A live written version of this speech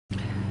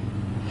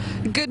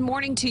Good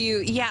morning to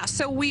you. Yeah,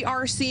 so we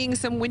are seeing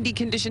some windy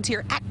conditions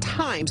here. At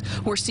times,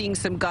 we're seeing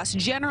some gusts.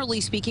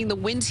 Generally speaking, the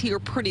winds here are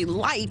pretty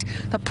light.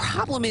 The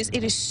problem is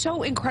it is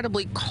so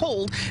incredibly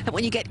cold that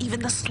when you get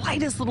even the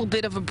slightest little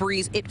bit of a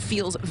breeze, it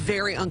feels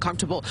very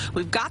uncomfortable.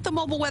 We've got the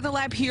mobile weather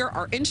lab here.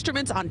 Our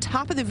instruments on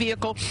top of the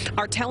vehicle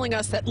are telling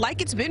us that,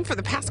 like it's been for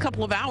the past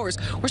couple of hours,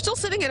 we're still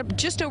sitting at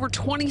just over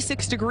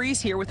 26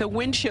 degrees here with a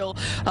wind chill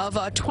of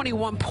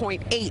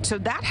 21.8. So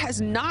that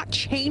has not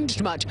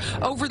changed much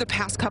over the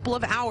past couple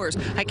of hours.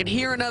 I can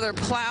hear another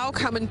plow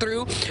coming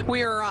through.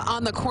 We are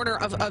on the corner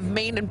of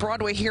Main and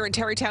Broadway here in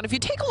Tarrytown. If you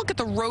take a look at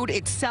the road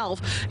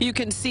itself, you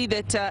can see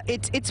that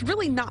it's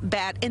really not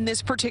bad in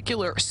this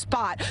particular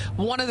spot.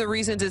 One of the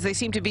reasons is they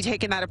seem to be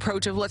taking that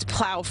approach of let's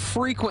plow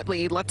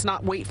frequently. Let's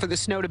not wait for the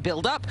snow to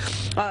build up.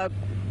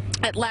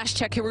 At last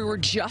check here, we were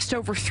just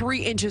over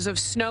 3 inches of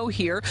snow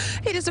here.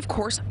 It is, of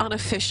course,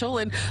 unofficial,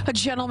 and a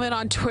gentleman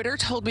on Twitter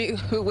told me,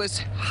 who was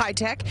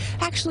high-tech,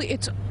 actually,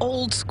 it's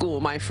old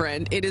school, my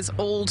friend. It is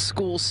old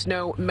school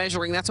snow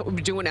measuring. That's what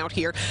we're doing out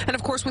here. And,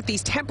 of course, with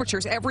these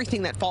temperatures,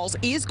 everything that falls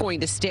is going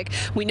to stick.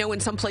 We know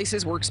in some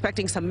places we're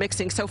expecting some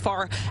mixing. So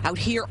far out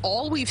here,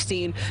 all we've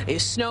seen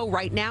is snow.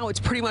 Right now, it's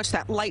pretty much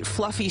that light,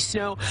 fluffy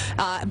snow.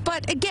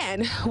 But,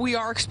 again, we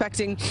are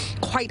expecting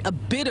quite a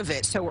bit of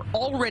it. So we're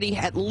already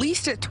at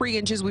least at 3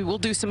 inches. We will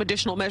do some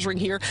additional measuring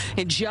here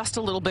in just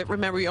a little bit.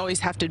 Remember, you always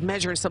have to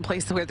measure in some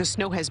place where the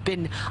snow has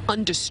been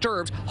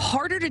undisturbed.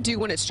 Harder to do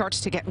when it starts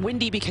to get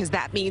windy, because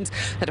that means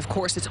that, of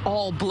course, it's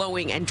all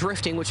blowing and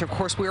drifting, which, of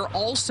course, we're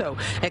also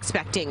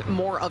expecting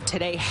more of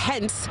today,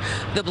 hence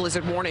the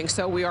blizzard warning.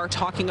 So we are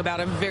talking about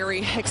a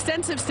very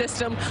extensive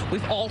system.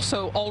 We've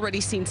also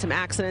already seen some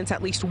accidents.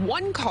 At least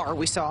one car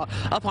we saw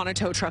up on a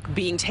tow truck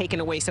being taken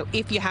away. So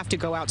if you have to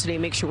go out today,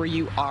 make sure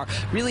you are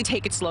really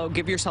take it slow,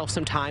 give yourself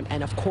some time,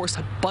 and, of course,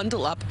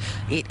 bundle up.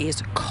 It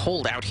is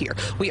cold out here.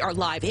 We are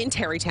live in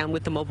Tarrytown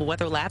with the Mobile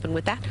Weather Lab, and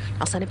with that,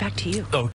 I'll send it back to you.